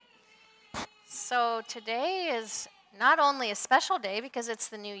So today is not only a special day because it's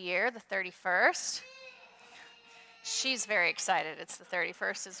the new year, the 31st. She's very excited it's the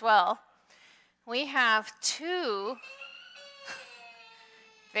 31st as well. We have two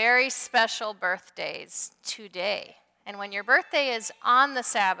very special birthdays today. And when your birthday is on the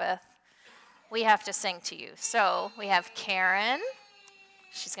Sabbath, we have to sing to you. So we have Karen.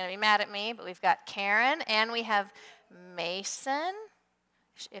 She's going to be mad at me, but we've got Karen and we have Mason.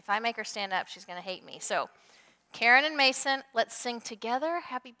 If I make her stand up, she's going to hate me. So Karen and Mason, let's sing together.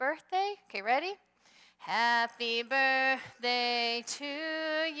 Happy birthday. Okay, ready? Happy birthday to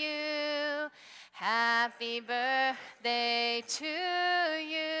you. Happy birthday to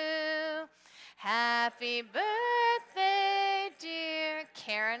you. Happy birthday, dear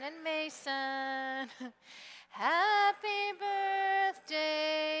Karen and Mason. Happy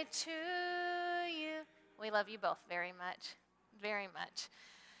birthday to you. We love you both very much, very much.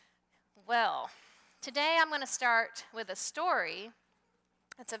 Well, today I'm going to start with a story.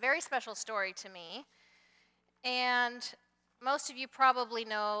 It's a very special story to me. And most of you probably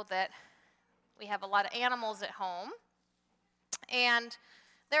know that we have a lot of animals at home. And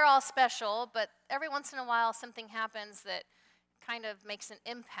they're all special, but every once in a while something happens that kind of makes an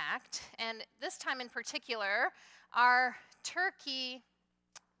impact. And this time in particular, our turkey,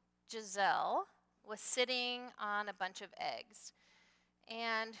 Giselle, was sitting on a bunch of eggs.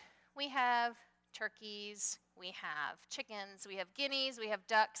 And we have turkeys, we have chickens, we have guineas, we have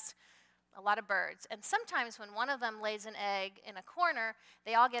ducks, a lot of birds. And sometimes when one of them lays an egg in a corner,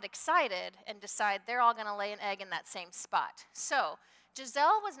 they all get excited and decide they're all going to lay an egg in that same spot. So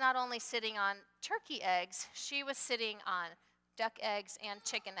Giselle was not only sitting on turkey eggs, she was sitting on duck eggs and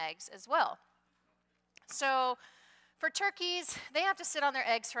chicken eggs as well. So for turkeys, they have to sit on their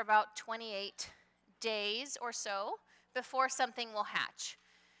eggs for about 28 days or so before something will hatch.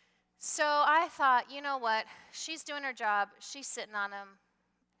 So I thought, you know what, she's doing her job, she's sitting on them.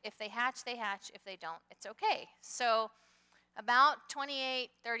 If they hatch, they hatch. If they don't, it's okay. So about 28,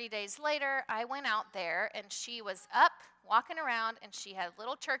 30 days later, I went out there, and she was up, walking around, and she had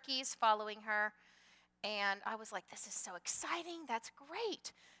little turkeys following her. And I was like, this is so exciting. That's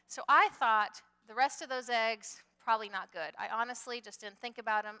great. So I thought the rest of those eggs, probably not good. I honestly just didn't think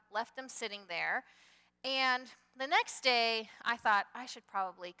about them, left them sitting there. And the next day, I thought I should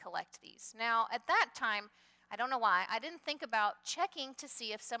probably collect these. Now, at that time, I don't know why, I didn't think about checking to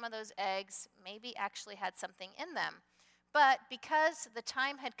see if some of those eggs maybe actually had something in them. But because the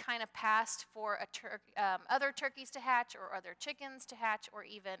time had kind of passed for other turkeys to hatch or other chickens to hatch or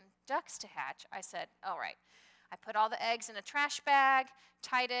even ducks to hatch, I said, all right. I put all the eggs in a trash bag,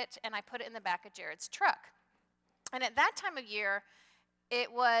 tied it, and I put it in the back of Jared's truck. And at that time of year, I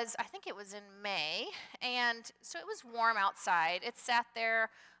think it was in May, and so it was warm outside. It sat there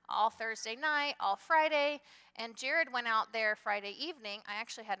all Thursday night, all Friday, and Jared went out there Friday evening. I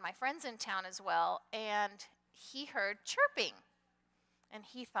actually had my friends in town as well, and he heard chirping. And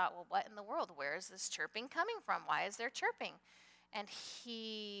he thought, well, what in the world? Where is this chirping coming from? Why is there chirping? And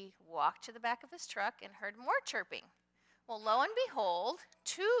he walked to the back of his truck and heard more chirping. Well, lo and behold,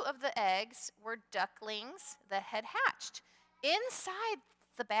 2 of the eggs were ducklings that had hatched inside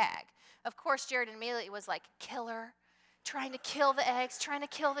the bag. Of course, Jared immediately was like, killer, trying to kill the eggs, trying to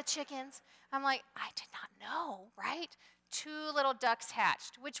kill the chickens. I'm like, I did not know, right? 2 little ducks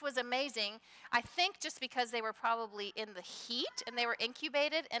hatched, which was amazing. I think just because they were probably in the heat and they were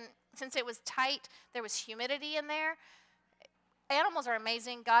incubated, and since it was tight, there was humidity in there. Animals are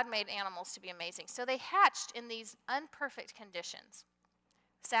amazing. God made animals to be amazing. So they hatched in these unperfect conditions.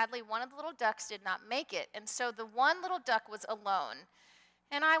 Sadly, one of the little ducks did not make it, and so the one little duck was alone.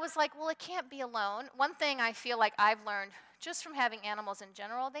 And I was like, well, it can't be alone. One thing I feel like I've learned just from having animals in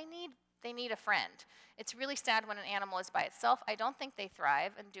general, they need a friend. It's really sad when an animal is by itself. I don't think they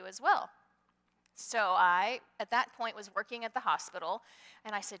thrive and do as well. So I, at that point, was working at the hospital,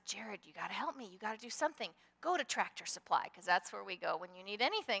 and I said, Jared, you got to help me. You got to do something. Go to Tractor Supply, because that's where we go when you need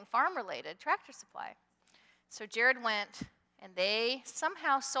anything farm-related, Tractor Supply. So Jared went, and they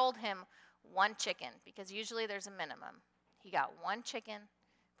somehow sold him 1 chicken, because usually there's a minimum. He got 1 chicken,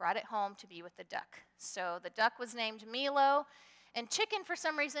 brought it home to be with the duck. So the duck was named Milo, and chicken, for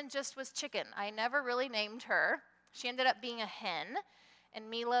some reason, just was chicken. I never really named her. She ended up being a hen, and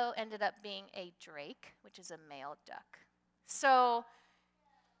Milo ended up being a drake, which is a male duck. So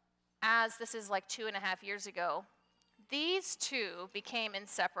as this is like 2.5 years ago, these 2 became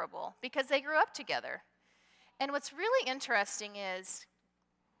inseparable because they grew up together. And what's really interesting is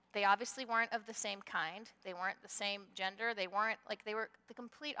they obviously weren't of the same kind. They weren't the same gender. They were the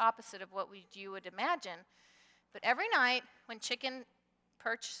complete opposite of what you would imagine. But every night when chicken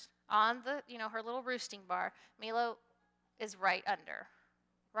perched on the, her little roosting bar, Milo is right under,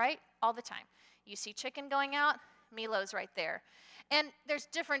 right? All the time. You see chicken going out, Milo's right there. And there's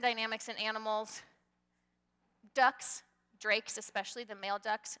different dynamics in animals. Ducks, drakes especially, the male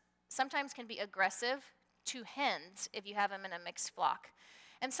ducks, sometimes can be aggressive to hens if you have them in a mixed flock.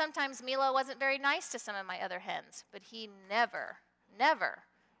 And sometimes Milo wasn't very nice to some of my other hens, but he never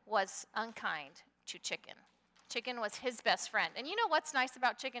was unkind to Chicken. Chicken was his best friend. And you know what's nice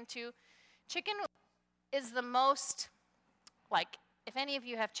about Chicken too? Chicken is the most, like, if any of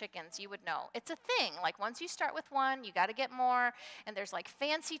you have chickens, you would know. It's a thing. Like, once you start with one, you got to get more. And there's, like,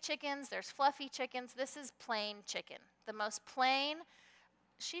 fancy chickens. There's fluffy chickens. This is plain chicken. The most plain.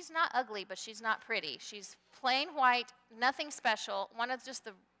 She's not ugly, but she's not pretty. She's plain white, nothing special, one of just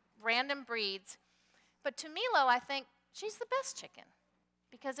the random breeds. But to Milo, I think she's the best chicken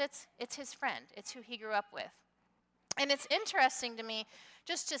because it's his friend. It's who he grew up with. And it's interesting to me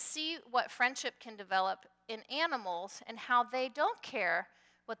just to see what friendship can develop in animals and how they don't care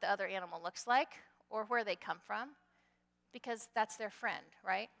what the other animal looks like or where they come from because that's their friend,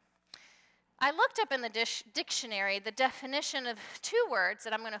 right? I looked up in the dictionary the definition of two words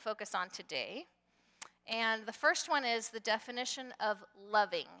that I'm going to focus on today. And the first one is the definition of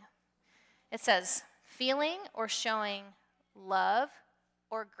loving. It says, feeling or showing love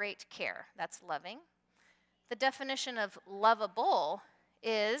or great care. That's loving. The definition of lovable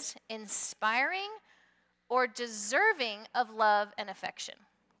is inspiring or deserving of love and affection.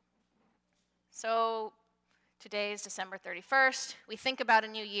 So today is December 31st. We think about a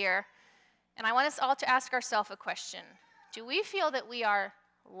new year. And I want us all to ask ourselves a question. Do we feel that we are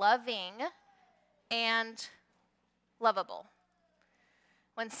loving and lovable?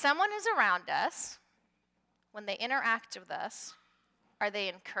 When someone is around us, when they interact with us, are they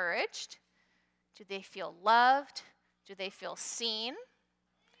encouraged? Do they feel loved? Do they feel seen?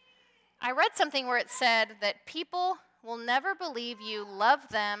 I read something where it said that people will never believe you love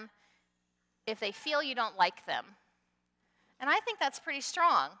them if they feel you don't like them. And I think that's pretty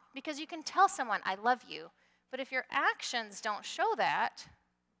strong because you can tell someone, I love you. But if your actions don't show that,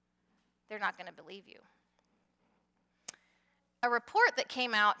 they're not going to believe you. A report that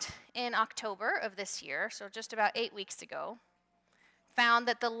came out in October of this year, so just about 8 weeks ago, found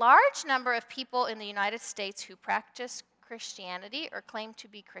that the large number of people in the United States who practice Christianity or claim to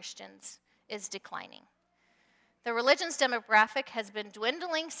be Christians is declining. The religion's demographic has been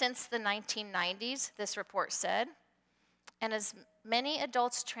dwindling since the 1990s, this report said. And as many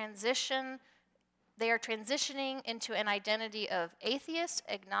adults transition, they are transitioning into an identity of atheist,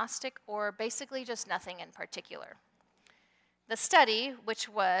 agnostic, or basically just nothing in particular. The study, which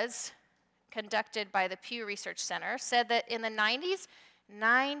was conducted by the Pew Research Center, said that in the 90s,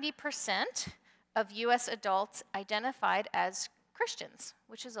 90% of U.S. adults identified as Christians,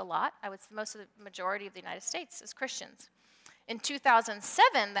 which is a lot. Most of the majority of the United States is Christians. In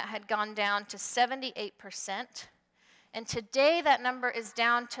 2007, that had gone down to 78%. And today, that number is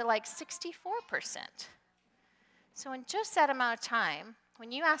down to like 64%. So in just that amount of time,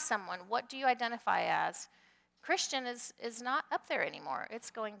 when you ask someone, what do you identify as, Christian is not up there anymore.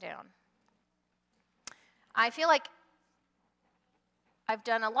 It's going down. I feel like I've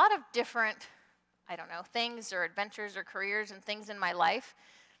done a lot of different, things or adventures or careers and things in my life.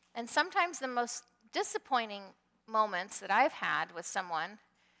 And sometimes the most disappointing moments that I've had with someone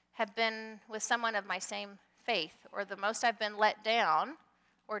have been with someone of my same faith, or the most I've been let down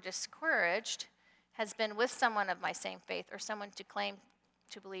or discouraged has been with someone of my same faith or someone to claim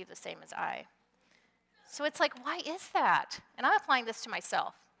to believe the same as I. So it's like, why is that? And I'm applying this to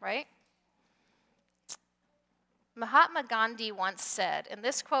myself, right? Mahatma Gandhi once said, and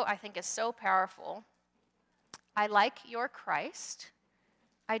this quote I think is so powerful, I like your Christ.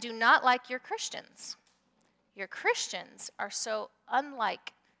 I do not like your Christians. Your Christians are so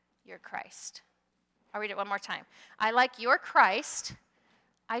unlike your Christ. I'll read it one more time. I like your Christ.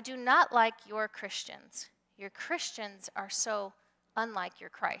 I do not like your Christians. Your Christians are so unlike your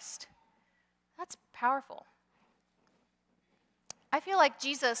Christ. That's powerful. I feel like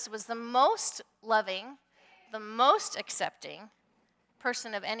Jesus was the most loving, the most accepting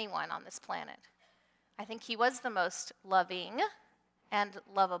person of anyone on this planet. I think he was the most loving and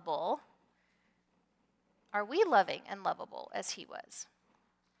lovable. Are we loving and lovable as he was?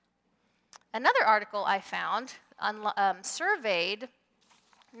 Another article I found surveyed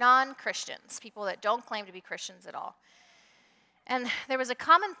non-Christians, people that don't claim to be Christians at all. And there was a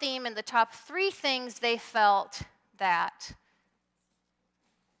common theme in the top 3 things they felt that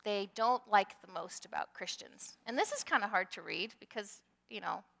they don't like the most about Christians. And this is kind of hard to read because, you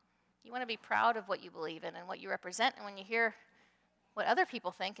want to be proud of what you believe in and what you represent. And when you hear what other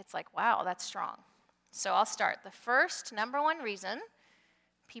people think, it's like, wow, that's strong. So I'll start. The first, number one reason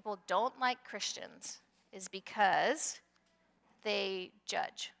people don't like Christians is because they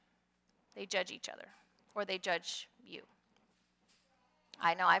judge. They judge each other, or they judge you.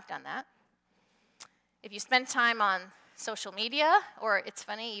 I know I've done that. If you spend time on social media, or it's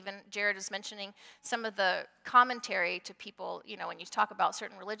funny, even Jared was mentioning some of the commentary to people, when you talk about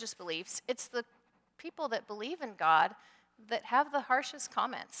certain religious beliefs, it's the people that believe in God that have the harshest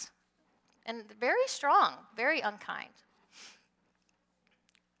comments. And very strong, very unkind.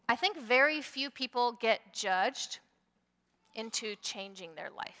 I think very few people get judged into changing their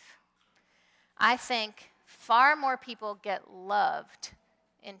life. I think far more people get loved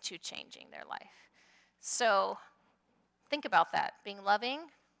into changing their life. So think about that, being loving,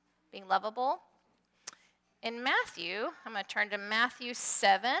 being lovable. In Matthew, I'm going to turn to Matthew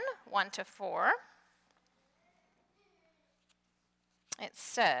 7, 1-4. It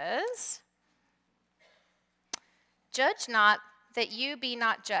says, "Judge not that you be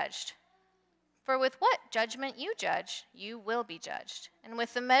not judged. For with what judgment you judge, you will be judged. And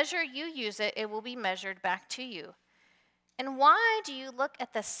with the measure you use it will be measured back to you. And why do you look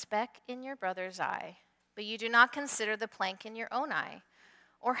at the speck in your brother's eye, but you do not consider the plank in your own eye?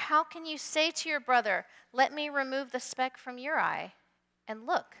 Or how can you say to your brother, 'Let me remove the speck from your eye,' and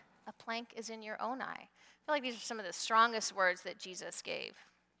look, a plank is in your own eye?" I feel like these are some of the strongest words that Jesus gave.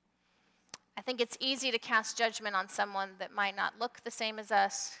 I think it's easy to cast judgment on someone that might not look the same as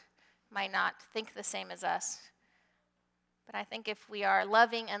us, might not think the same as us. But I think if we are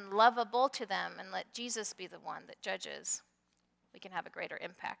loving and lovable to them and let Jesus be the one that judges, we can have a greater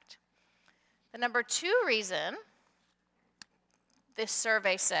impact. The number 2 reason this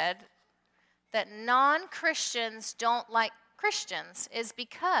survey said that non-Christians don't like Christians is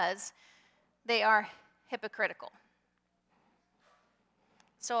because they are hypocritical.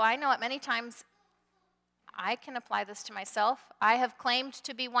 So I know at many times I can apply this to myself. I have claimed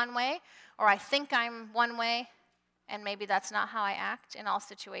to be one way, or I think I'm one way, and maybe that's not how I act in all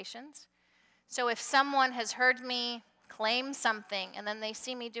situations. So if someone has heard me claim something and then they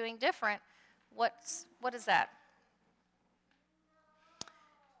see me doing different, what is that?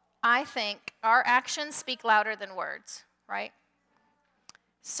 I think our actions speak louder than words, right?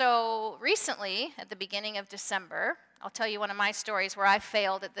 So recently, at the beginning of December, I'll tell you one of my stories where I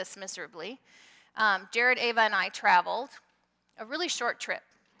failed at this miserably. Jared, Ava, and I traveled a really short trip,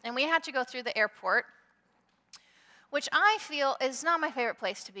 and we had to go through the airport, which I feel is not my favorite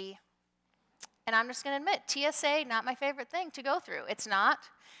place to be. And I'm just going to admit, TSA, not my favorite thing to go through. It's not.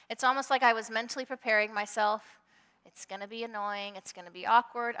 It's almost like I was mentally preparing myself. It's going to be annoying. It's going to be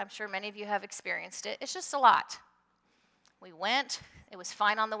awkward. I'm sure many of you have experienced it. It's just a lot. We went. It was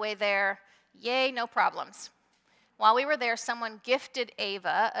fine on the way there. Yay, no problems. While we were there, someone gifted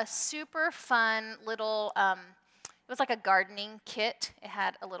Ava a super fun little, it was like a gardening kit. It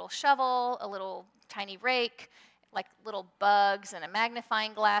had a little shovel, a little tiny rake, like little bugs, and a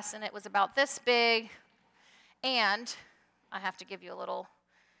magnifying glass, and it was about this big. And I have to give you a little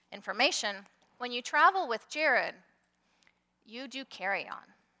information. When you travel with Jared, you do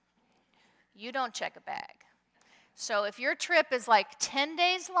carry-on. You don't check a bag. So if your trip is like 10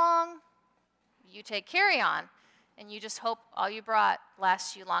 days long, you take carry-on, and you just hope all you brought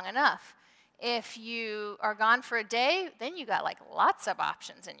lasts you long enough. If you are gone for a day, then you got like lots of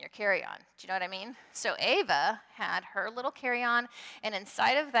options in your carry-on. Do you know what I mean? So Ava had her little carry-on, and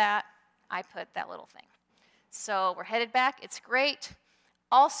inside of that, I put that little thing. So we're headed back. It's great.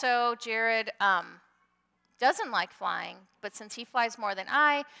 Also, Jared doesn't like flying, but since he flies more than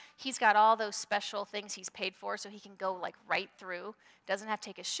he's got all those special things he's paid for, so he can go like right through. Doesn't have to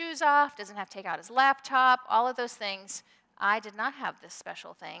take his shoes off, doesn't have to take out his laptop, all of those things. I did not have this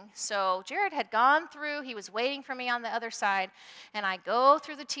special thing. So Jared had gone through, he was waiting for me on the other side, and I go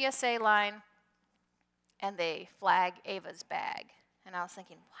through the TSA line, and they flag Ava's bag. And I was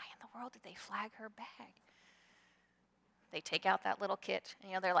thinking, why in the world did they flag her bag? They take out that little kit,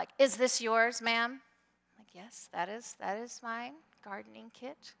 and they're like, "Is this yours, ma'am?" I'm like, "Yes, that is mine, gardening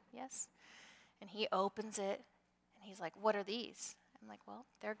kit, yes." And he opens it, and he's like, "What are these?" I'm like, "Well,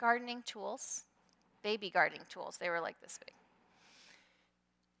 they're gardening tools, baby gardening tools." They were like this big.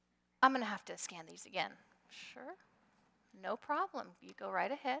 "I'm going to have to scan these again." "Sure, no problem. You go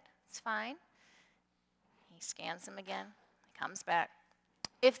right ahead. It's fine." He scans them again. He comes back.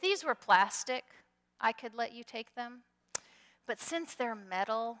 "If these were plastic, I could let you take them. But since they're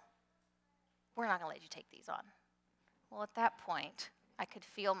metal, we're not going to let you take these on." Well, at that point, I could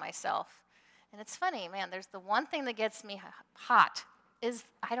feel myself. And it's funny, man, there's the one thing that gets me hot is,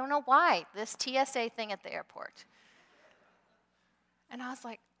 I don't know why, this TSA thing at the airport. And I was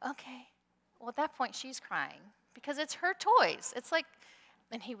like, okay. Well, at that point, she's crying because it's her toys. It's like,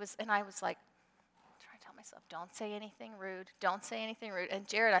 and I was like, trying to tell myself, don't say anything rude. Don't say anything rude. And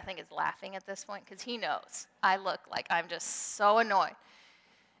Jared, I think, is laughing at this point because he knows I look like I'm just so annoyed.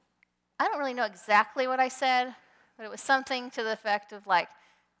 I don't really know exactly what I said, but it was something to the effect of like,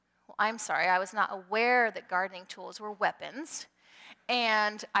 well, I'm sorry, I was not aware that gardening tools were weapons.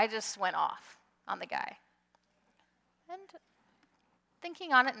 And I just went off on the guy. And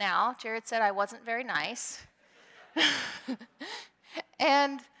thinking on it now, Jared said I wasn't very nice.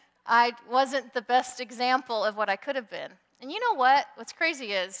 And I wasn't the best example of what I could have been. And you know what? What's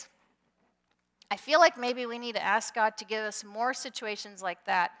crazy is I feel like maybe we need to ask God to give us more situations like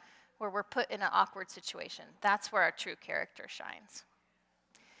that where we're put in an awkward situation. That's where our true character shines.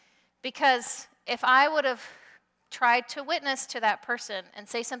 Because if I would have tried to witness to that person and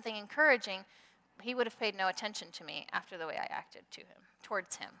say something encouraging, he would have paid no attention to me after the way I acted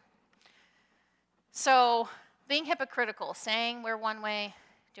towards him. So being hypocritical, saying we're one way,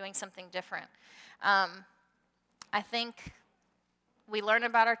 doing something different. I think we learn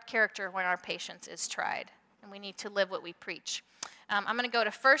about our character when our patience is tried, and we need to live what we preach. I'm going to go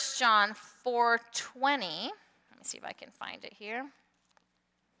to 1 John 4:20. Let me see if I can find it here.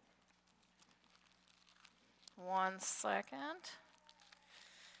 One second.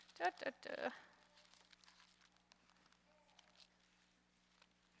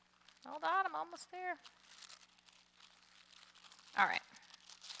 Hold on, I'm almost there. All right.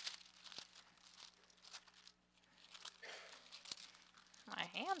 My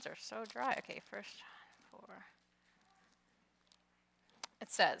hands are so dry. Okay, 1 John 4.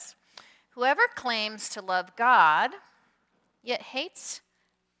 It says, whoever claims to love God, yet hates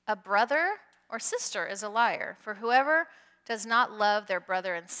a brother or sister is a liar. For whoever does not love their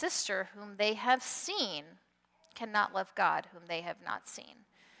brother and sister whom they have seen cannot love God whom they have not seen.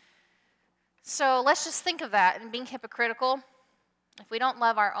 So let's just think of that and being hypocritical. If we don't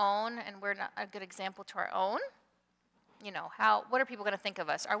love our own and we're not a good example to our own, what are people going to think of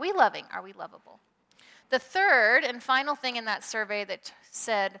us? Are we loving? Are we lovable? The third and final thing in that survey that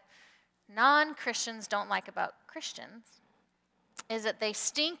said non-Christians don't like about Christians is that they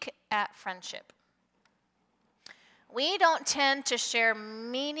stink at friendship. We don't tend to share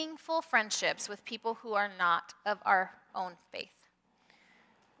meaningful friendships with people who are not of our own faith.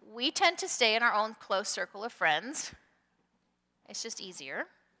 We tend to stay in our own close circle of friends. It's just easier.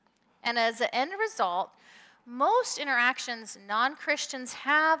 And as an end result, most interactions non-Christians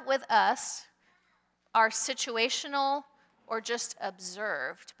have with us are situational or just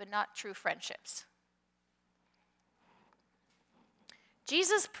observed, but not true friendships.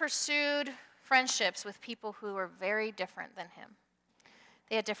 Jesus pursued friendships with people who were very different than him.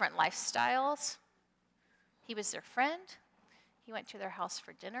 They had different lifestyles. He was their friend. He went to their house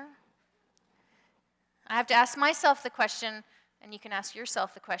for dinner. I have to ask myself the question, and you can ask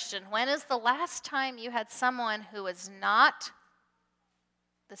yourself the question, when is the last time you had someone who was not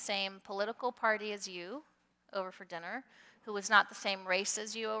the same political party as you over for dinner, who was not the same race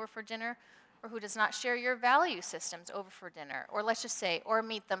as you over for dinner, or who does not share your value systems over for dinner, or let's just say, or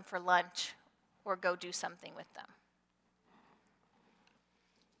meet them for lunch, or go do something with them?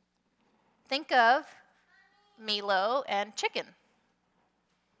 Think of Milo and Chicken,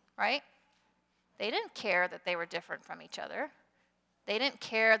 right? They didn't care that they were different from each other. They didn't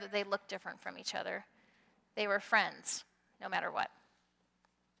care that they looked different from each other. They were friends, no matter what.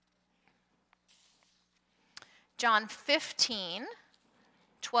 John 15,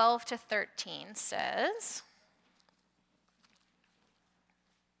 12 to 13 says,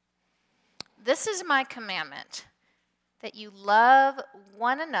 "This is my commandment, that you love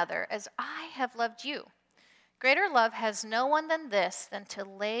one another as I have loved you. Greater love has no one than this, than to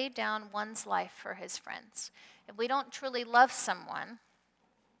lay down one's life for his friends." If we don't truly love someone,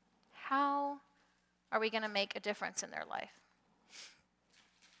 how are we going to make a difference in their life?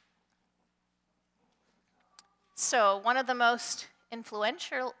 So, one of the most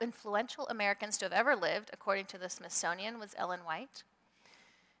influential Americans to have ever lived, according to the Smithsonian, was Ellen White.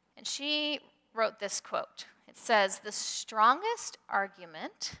 And she wrote this quote. It says, "The strongest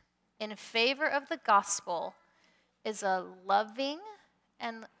argument in favor of the gospel is a loving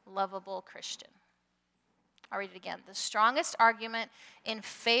and lovable Christian." I'll read it again. "The strongest argument in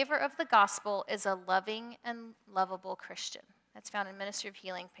favor of the gospel is a loving and lovable Christian." That's found in Ministry of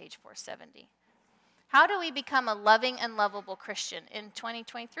Healing, page 470. How do we become a loving and lovable Christian in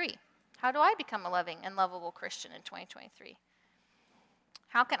 2023? How do I become a loving and lovable Christian in 2023?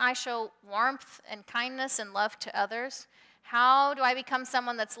 How can I show warmth and kindness and love to others? How do I become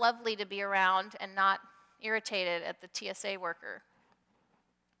someone that's lovely to be around and not irritated at the TSA worker?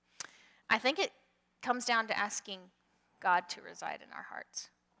 I think it comes down to asking God to reside in our hearts.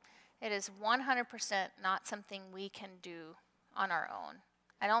 It is 100% not something we can do on our own.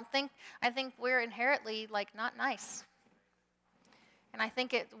 I think we're inherently not nice. And I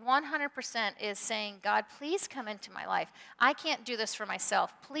think it 100% is saying, God, please come into my life. I can't do this for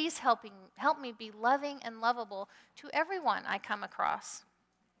myself. Please help me be loving and lovable to everyone I come across.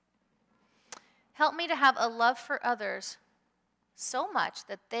 Help me to have a love for others so much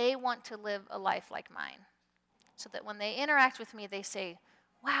that they want to live a life like mine. So that when they interact with me, they say,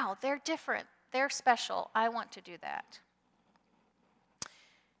 wow, they're different. They're special. I want to do that.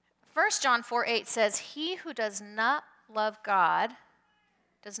 1 John 4:8 says, he who does not love God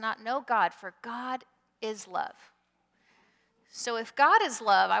does not know God, for God is love. So if God is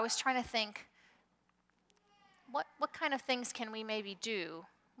love, I was trying to think, what kind of things can we maybe do?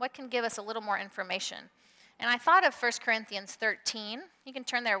 What can give us a little more information? And I thought of 1 Corinthians 13. You can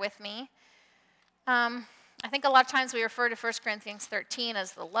turn there with me. I think a lot of times we refer to 1 Corinthians 13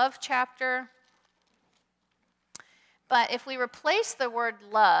 as the love chapter. But if we replace the word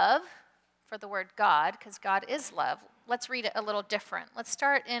love for the word God, because God is love, let's read it a little different. Let's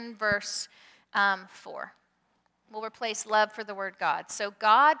start in verse 4. We'll replace love for the word God. So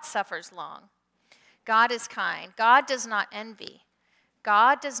God suffers long. God is kind. God does not envy.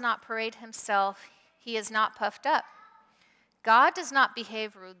 God does not parade himself. He is not puffed up. God does not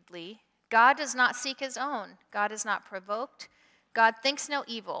behave rudely. God does not seek his own. God is not provoked. God thinks no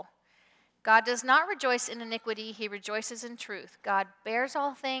evil. God does not rejoice in iniquity. He rejoices in truth. God bears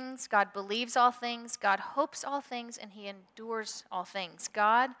all things. God believes all things. God hopes all things, and he endures all things.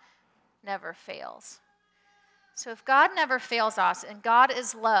 God never fails. So if God never fails us, and God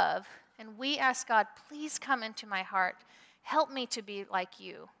is love, and we ask God, please come into my heart, help me to be like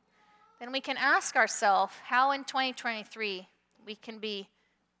you, then we can ask ourselves how in 2023 we can be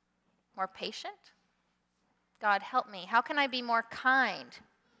more patient. God, help me. How can I be more kind?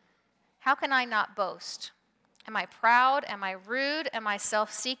 How can I not boast? Am I proud? Am I rude? Am I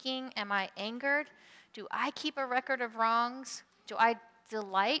self-seeking? Am I angered? Do I keep a record of wrongs? Do I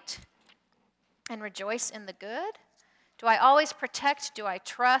delight and rejoice in the good? Do I always protect? Do I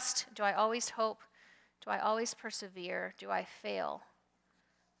trust? Do I always hope? Do I always persevere? Do I fail?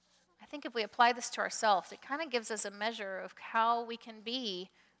 I think if we apply this to ourselves, it kind of gives us a measure of how we can be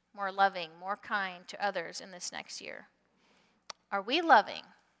more loving, more kind to others in this next year. Are we loving?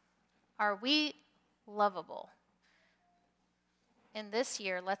 Are we lovable? In this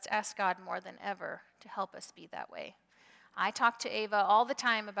year, let's ask God more than ever to help us be that way. I talk to Ava all the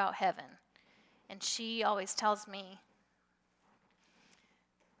time about heaven, and she always tells me,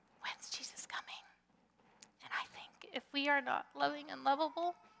 when's Jesus coming? And I think if we are not loving and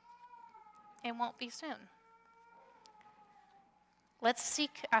lovable, it won't be soon. Let's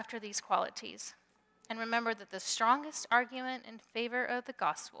seek after these qualities and remember that the strongest argument in favor of the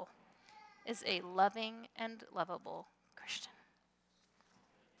gospel is a loving and lovable